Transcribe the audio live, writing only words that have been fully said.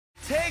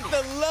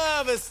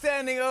love a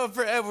standing O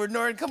for Edward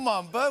Norton. Come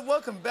on, bud.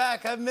 Welcome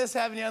back. I've missed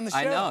having you on the show.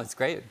 I know. It's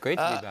great. Great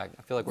to be back.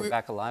 I feel like we're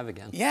back alive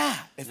again. Yeah,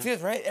 it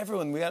feels right.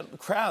 Everyone, we got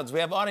crowds. We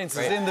have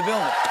audiences in the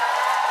building.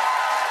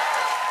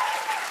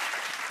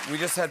 We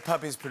just had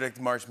puppies predict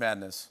March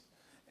Madness.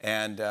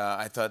 And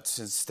I thought,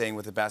 since staying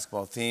with the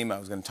basketball theme, I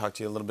was going to talk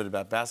to you a little bit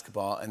about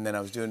basketball. And then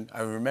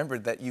I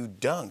remembered that you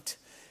dunked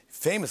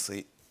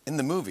famously in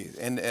the movie,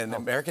 in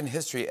American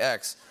History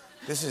X.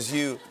 This is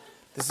you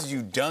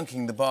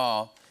dunking the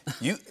ball.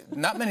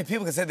 Not many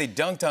people can say they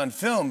dunked on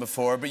film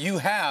before, but you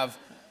have.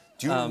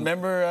 Do you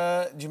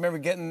remember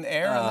getting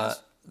air on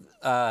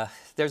this?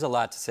 There's a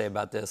lot to say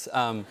about this.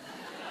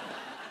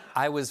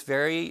 I was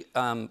very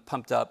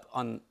pumped up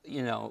on,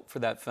 for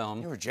that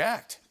film. You were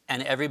jacked.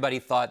 And everybody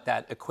thought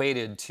that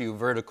equated to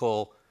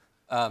vertical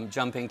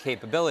jumping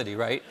capability,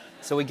 right?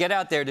 So we get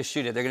out there to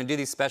shoot it. They're going to do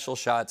these special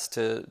shots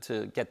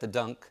to get the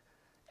dunk.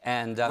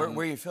 And where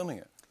are you filming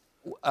it?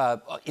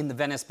 In the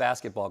Venice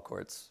basketball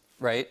courts,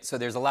 right? So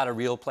there's a lot of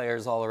real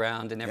players all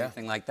around and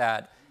everything like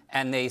that.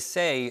 And they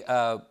say,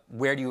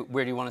 where do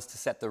you want us to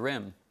set the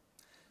rim?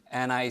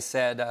 And I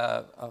said,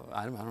 I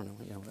don't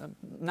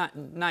know,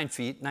 9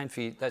 feet. 9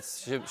 feet. That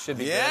should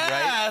be good, right?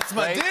 Yeah, that's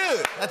my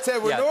dude. That's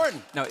Edward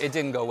Norton. No, it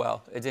didn't go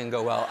well. It didn't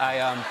go well.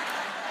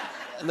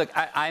 Look,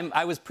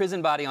 I was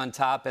prison body on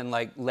top and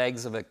like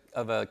legs of a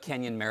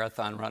Kenyan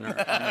marathon runner on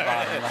the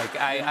bottom.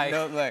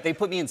 Like they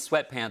put me in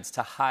sweatpants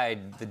to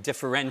hide the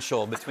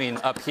differential between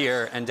up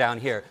here and down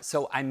here.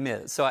 So I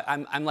missed. So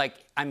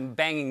I'm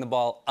banging the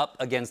ball up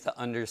against the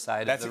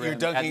underside of the rim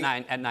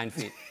at 9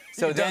 feet.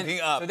 So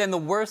then the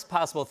worst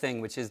possible thing,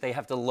 which is they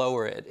have to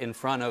lower it in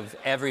front of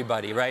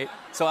everybody, right?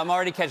 So I'm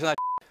already catching that.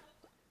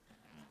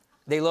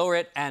 They lower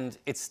it, and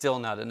it's still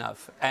not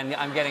enough. And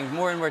I'm getting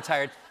more and more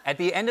tired. At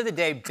the end of the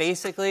day,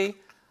 basically,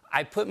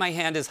 I put my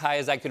hand as high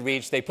as I could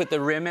reach. They put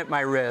the rim at my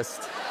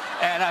wrist.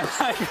 And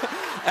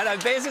I'm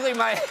basically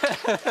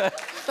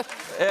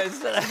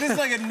This is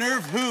like a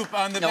Nerf hoop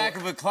on the back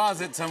of a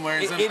closet somewhere.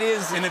 It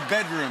is in a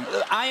bedroom.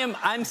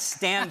 I'm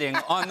standing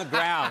on the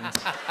ground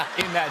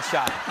in that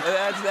shot.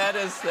 That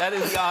is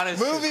the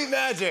honest movie truth.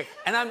 Magic.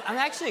 And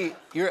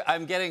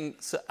I'm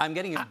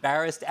getting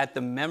embarrassed at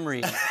the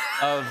memory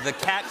of the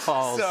cat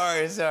calls.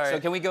 Sorry. So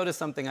can we go to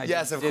something I did?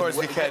 Yes, of course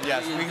we can.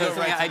 Yes, we can go right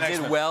to the next I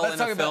did one. well in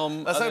a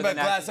film. Let's talk about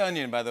Glass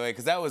Onion, by the way,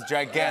 because that was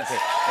gigantic.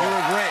 You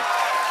were great.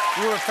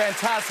 You were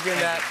fantastic in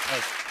that.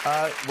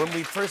 When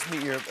we first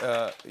meet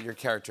your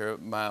character,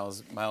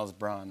 Miles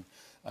Braun,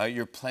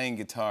 you're playing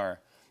guitar.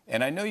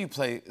 And I know you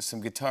play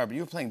some guitar, but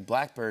you were playing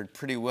Blackbird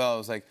pretty well. I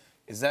was like,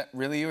 is that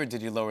really you, or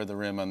did you lower the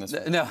rim on this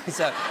one? No,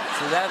 so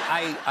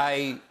that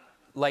I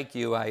like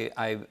you,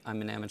 I'm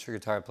an amateur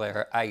guitar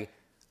player. I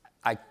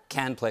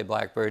can play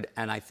Blackbird,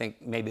 and I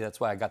think maybe that's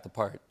why I got the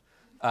part.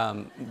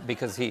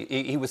 Because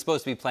he was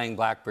supposed to be playing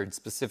Blackbird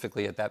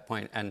specifically at that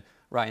point, and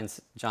Ryan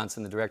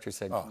Johnson, the director,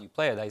 said, "Can you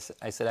play it?"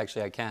 I said,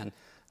 "Actually, I can."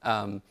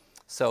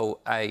 So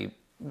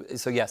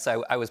yes,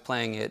 I was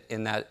playing it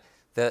in that.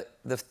 The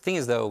thing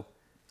is, though,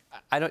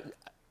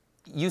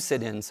 you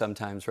sit in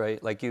sometimes,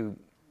 right? Like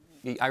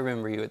I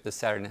remember you at the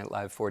Saturday Night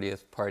Live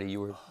 40th party.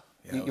 You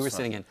were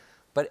sitting in.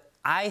 But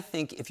I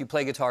think if you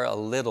play guitar a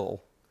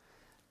little,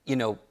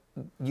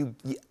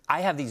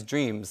 I have these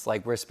dreams,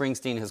 like where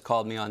Springsteen has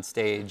called me on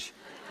stage,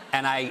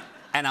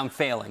 and I'm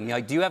failing.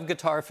 Like, do you have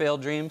guitar fail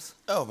dreams?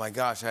 Oh my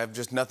gosh, I have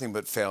just nothing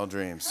but fail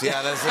dreams.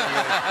 Yeah, that's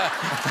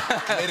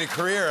I made a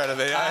career out of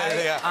it.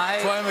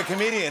 That's why I'm a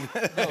comedian.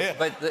 No,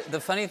 but the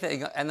funny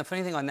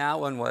thing on that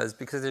one was,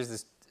 because there's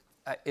this,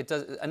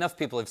 enough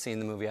people have seen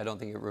the movie, I don't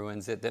think it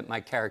ruins it, that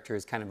my character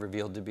is kind of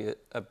revealed to be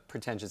a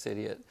pretentious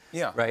idiot.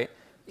 Yeah. Right?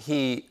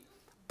 I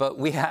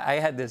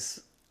had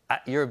this,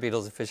 you're a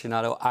Beatles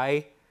aficionado,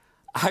 I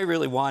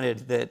really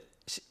wanted that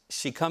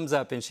she comes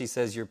up and she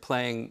says, "You're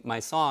playing my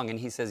song," and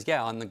he says,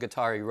 "Yeah, on the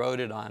guitar he wrote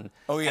it on."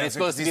 Oh yeah, and it's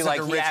supposed to be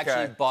like he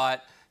actually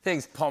bought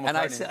things. Paul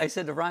McCartney. And I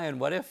said to Ryan,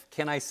 "What if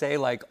can I say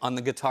like on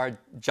the guitar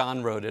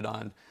John wrote it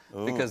on?"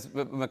 Ooh. Because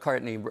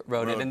McCartney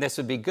wrote it, and this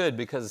would be good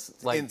because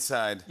like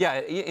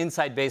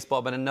inside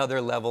baseball, but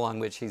another level on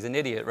which he's an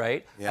idiot,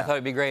 right? Yeah. I thought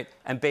it'd be great.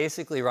 And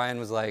basically Ryan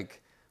was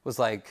like,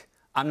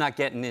 "I'm not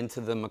getting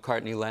into the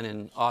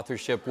McCartney-Lennon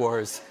authorship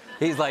wars."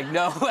 He's like,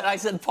 "No," and I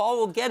said, "Paul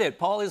will get it.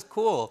 Paul is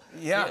cool."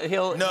 Yeah.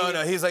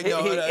 He's like,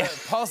 no.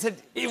 Paul said.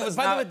 By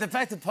the way, the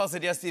fact that Paul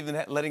said yes to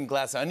even letting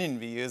Glass Onion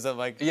be used, I'm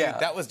like, dude,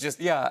 that was just.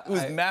 Yeah. It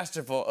was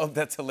masterful. Oh,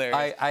 that's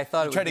hilarious. I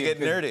thought it would be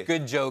a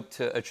good joke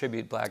to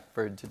attribute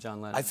Blackbird to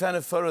John Lennon. I found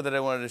a photo that I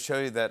wanted to show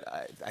you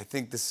that I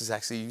think this is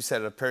actually, you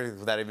set it up perfectly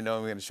without even knowing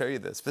I'm going to show you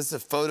this. This is a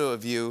photo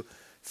of you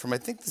from, I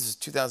think this is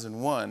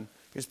 2001.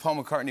 Here's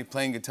Paul McCartney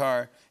playing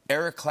guitar,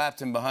 Eric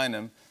Clapton behind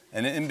him,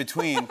 and in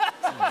between,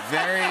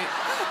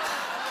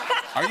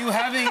 Are you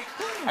having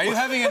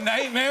a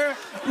nightmare?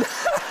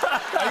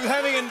 Are you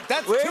having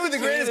that's two of the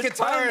greatest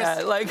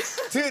guitarists. Like,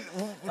 dude,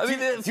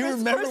 do you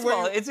remember first of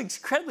all, it's an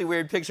incredibly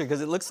weird picture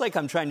because it looks like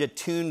I'm trying to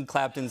tune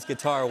Clapton's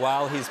guitar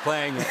while he's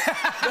playing it.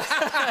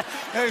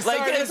 It's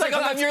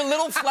like you're a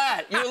little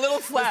flat. You're a little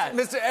flat.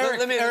 Mr.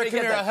 Eric, come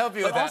here, I'll help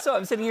you with that. Also,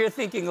 I'm sitting here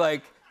thinking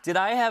like, Did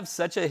I have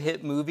such a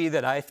hit movie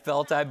that I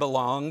felt I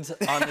belonged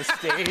on the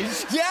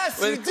stage?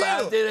 Yes, you do.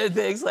 And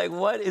things like,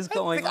 what is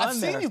going on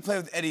there? I've seen you play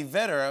with Eddie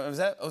Vedder.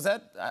 Was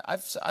that? I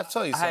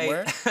saw you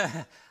somewhere.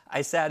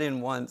 I sat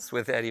in once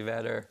with Eddie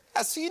Vedder.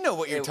 So you know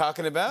what you're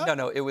talking about.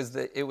 No, it was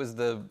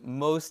the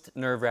most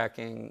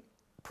nerve-wracking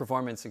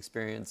performance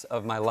experience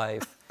of my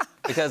life.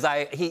 Because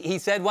he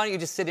said, why don't you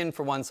just sit in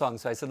for one song?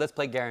 So I said, let's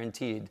play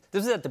Guaranteed.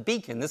 This is at the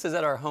Beacon. This is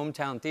at our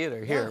hometown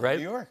theater here, right?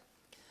 New York.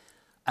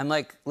 I'm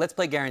like, let's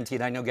play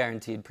Guaranteed. I know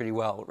Guaranteed pretty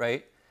well,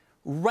 right?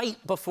 Right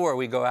before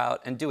we go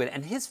out and do it.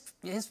 And his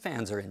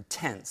fans are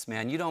intense,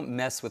 man. You don't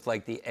mess with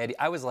like the Eddie.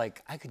 I was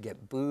like, I could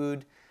get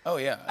booed. Oh,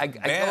 yeah. I go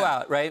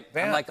out, right?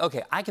 Bam. I'm like,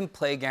 okay, I can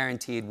play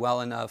Guaranteed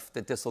well enough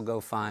that this will go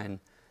fine.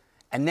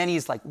 And then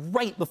he's like,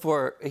 right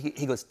before,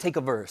 he goes, take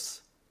a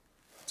verse.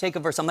 Take a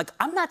verse. I'm like,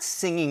 I'm not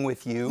singing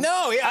with you.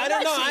 No, yeah, I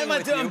don't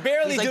know. I'm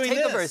barely doing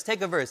this.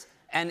 Take a verse.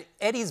 And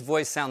Eddie's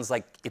voice sounds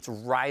like it's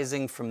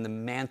rising from the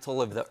mantle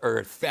of the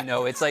earth. You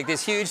know, it's like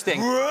this huge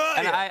thing.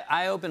 And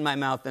I open my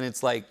mouth and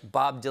it's like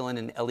Bob Dylan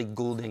and Ellie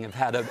Goulding have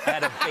had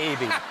a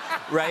baby,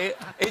 right?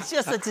 It's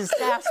just a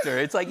disaster.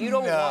 It's like you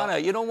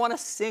don't wanna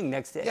sing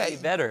next to Eddie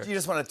Vedder. You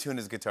just want to tune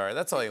his guitar.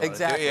 That's all you want to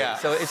do. Exactly. Yeah.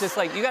 So it's just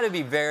like you got to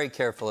be very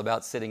careful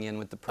about sitting in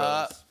with the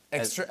pros.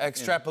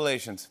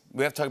 Extrapolations.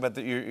 We have to talk about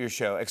your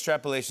show.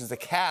 Extrapolations. The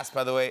cast,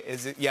 by the way,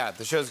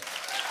 the show's.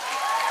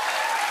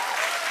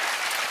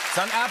 It's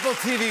on Apple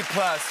TV+.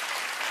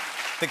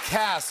 The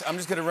cast, I'm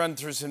just going to run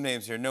through some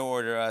names here, no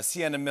order.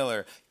 Sienna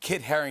Miller,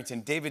 Kit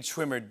Harington, David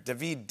Schwimmer,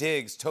 David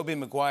Diggs, Tobey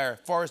Maguire,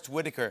 Forrest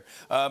Whitaker,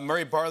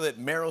 Murray Bartlett,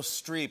 Meryl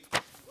Streep.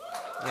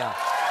 Yeah.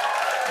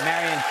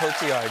 Marion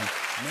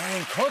Cotillard.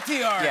 Marion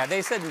Cotillard. Yeah,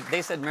 they said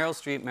Meryl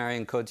Streep,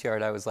 Marion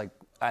Cotillard. I was like,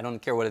 I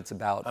don't care what it's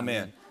about. I'm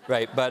in.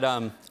 Right, but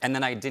and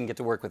then I didn't get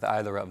to work with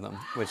either of them,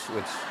 which.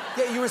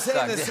 Yeah, you were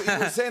saying this. You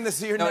were saying this.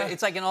 So you're not.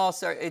 It's like an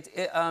all-star.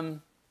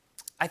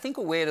 I think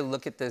a way to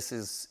look at this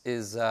is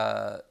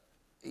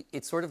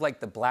it's sort of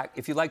like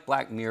if you like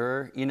Black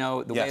Mirror, you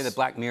know, the way that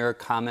Black Mirror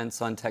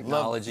comments on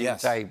technology,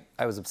 which I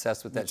was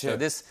obsessed with that show.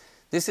 This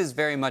is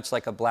very much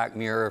like a Black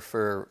Mirror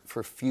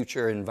for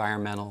future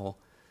environmental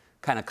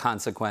kind of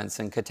consequence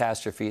and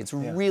catastrophe. It's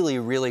really,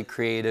 really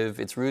creative.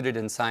 It's rooted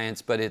in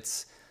science, but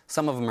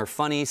some of them are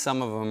funny,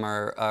 some of them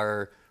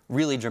are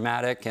really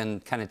dramatic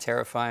and kind of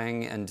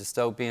terrifying and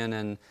dystopian,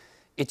 and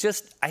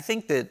I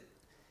think that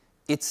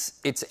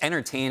it's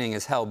entertaining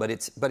as hell, but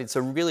it's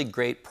a really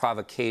great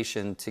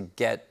provocation to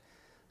get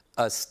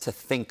us to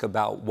think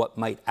about what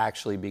might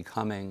actually be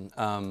coming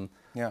on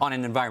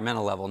an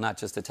environmental level, not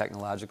just a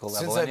technological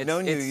level. Since I've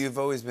known you, you've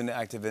always been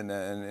active in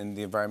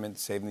the environment,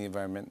 saving the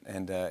environment,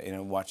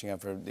 and watching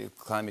out for the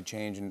climate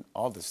change and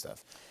all this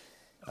stuff.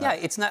 Yeah,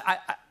 it's not.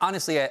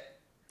 Honestly,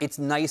 it's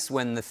nice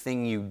when the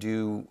thing you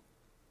do,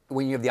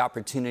 when you have the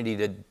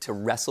opportunity to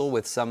wrestle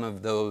with some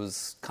of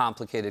those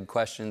complicated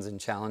questions and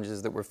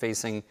challenges that we're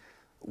facing,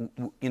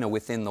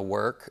 within the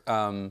work.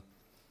 I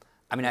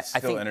mean, it's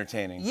still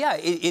entertaining. Yeah,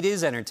 it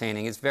is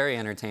entertaining. It's very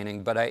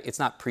entertaining, but it's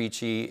not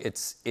preachy.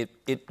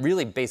 It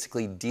really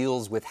basically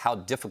deals with how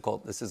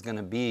difficult this is going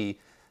to be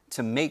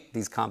to make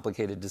these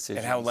complicated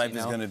decisions. And how life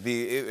is going to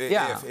be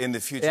in the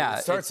future. Yeah,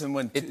 it starts in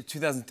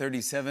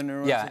 2037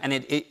 or yeah, and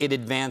it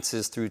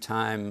advances through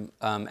time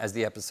as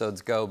the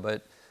episodes go.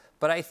 But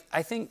I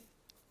think,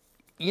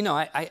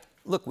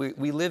 look,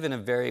 we live in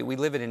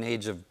an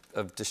age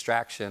of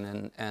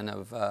distraction and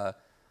of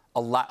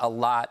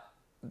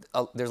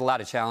there's a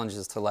lot of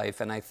challenges to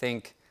life, and I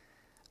think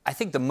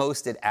the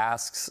most it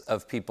asks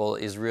of people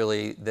is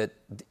really that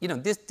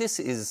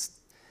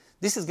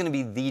this is going to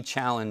be the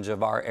challenge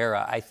of our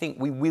era. I think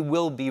we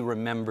will be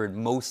remembered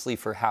mostly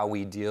for how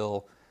we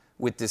deal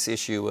with this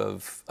issue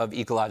of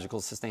ecological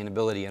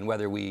sustainability and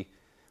whether we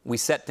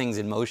set things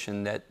in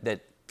motion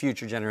that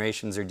future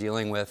generations are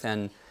dealing with,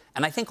 and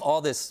I think all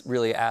this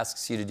really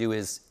asks you to do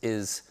is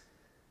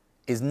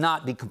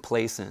not be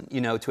complacent,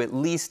 to at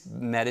least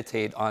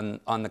meditate on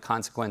the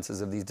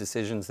consequences of these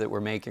decisions that we're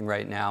making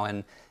right now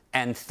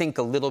and think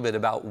a little bit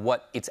about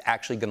what it's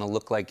actually going to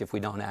look like if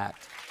we don't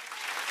act.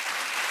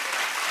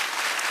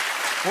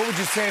 What would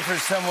you say for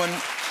someone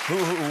who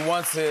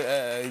wants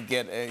to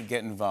get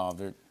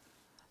involved?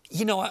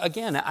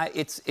 Again,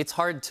 it's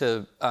hard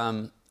to.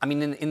 I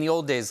mean, in the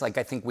old days, I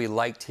think we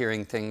liked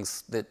hearing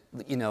things that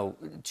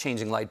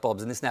changing light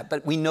bulbs and this and that,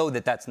 but we know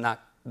that that's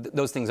not.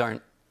 Those things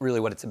aren't really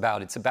what it's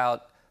about. It's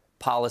about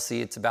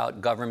policy. It's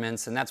about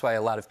governments, and that's why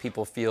a lot of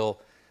people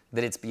feel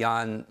that it's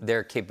beyond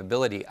their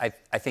capability.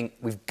 I think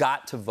we've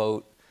got to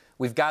vote.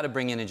 We've got to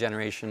bring in a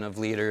generation of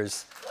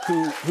leaders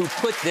who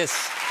put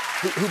this.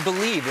 Who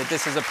believe that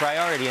this is a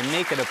priority and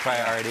make it a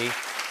priority.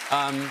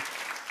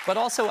 But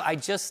also, I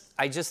just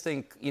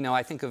think,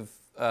 I think of,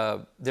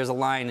 there's a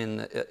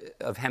line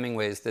of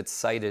Hemingway's that's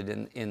cited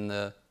in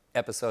the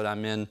episode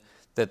I'm in,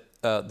 that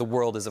the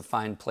world is a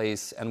fine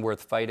place and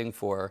worth fighting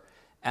for.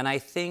 And I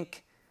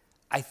think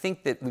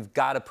that we've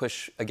got to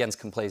push against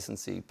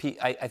complacency.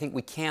 I think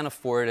we can't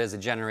afford as a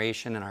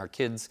generation and our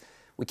kids,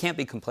 we can't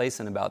be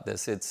complacent about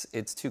this.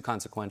 It's too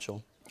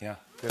consequential. Yeah,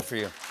 good for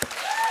you.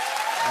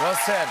 Well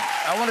said.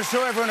 I want to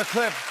show everyone a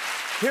clip.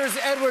 Here's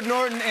Edward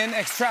Norton in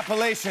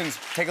Extrapolations.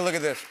 Take a look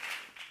at this.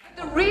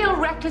 The real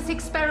reckless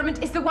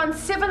experiment is the one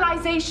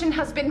civilization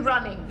has been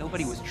running.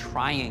 Nobody was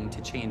trying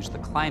to change the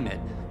climate.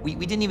 We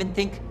didn't even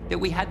think that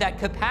we had that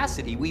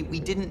capacity. We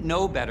didn't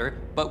know better,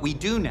 but we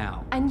do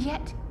now. And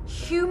yet,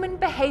 human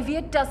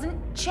behavior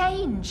doesn't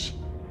change.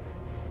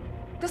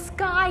 The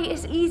sky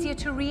is easier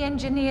to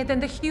re-engineer than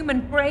the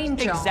human brain,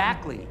 John.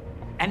 Exactly.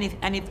 And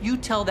if you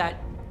tell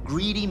that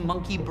greedy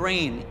monkey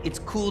brain it's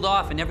cooled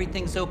off and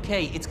everything's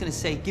okay, it's gonna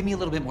say, give me a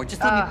little bit more.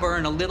 Just let me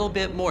burn a little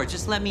bit more.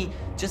 Just let me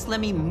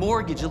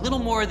mortgage a little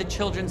more of the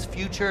children's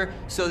future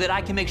so that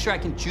I can make sure I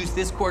can juice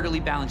this quarterly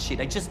balance sheet.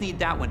 I just need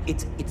that one.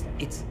 It's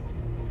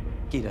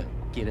Gita.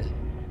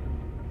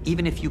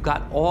 Even if you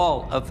got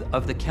all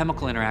of the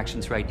chemical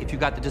interactions right, if you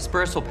got the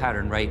dispersal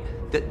pattern right,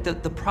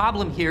 the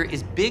problem here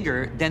is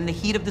bigger than the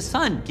heat of the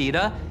sun,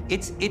 Gita.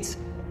 It's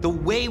the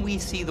way we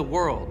see the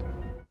world.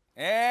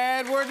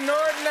 Edward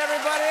Norton,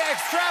 everybody.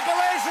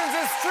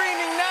 Extrapolations is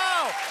streaming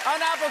now on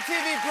Apple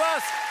TV+.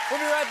 We'll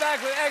be right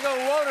back with Ego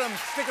Wotum.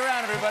 Stick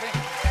around, everybody.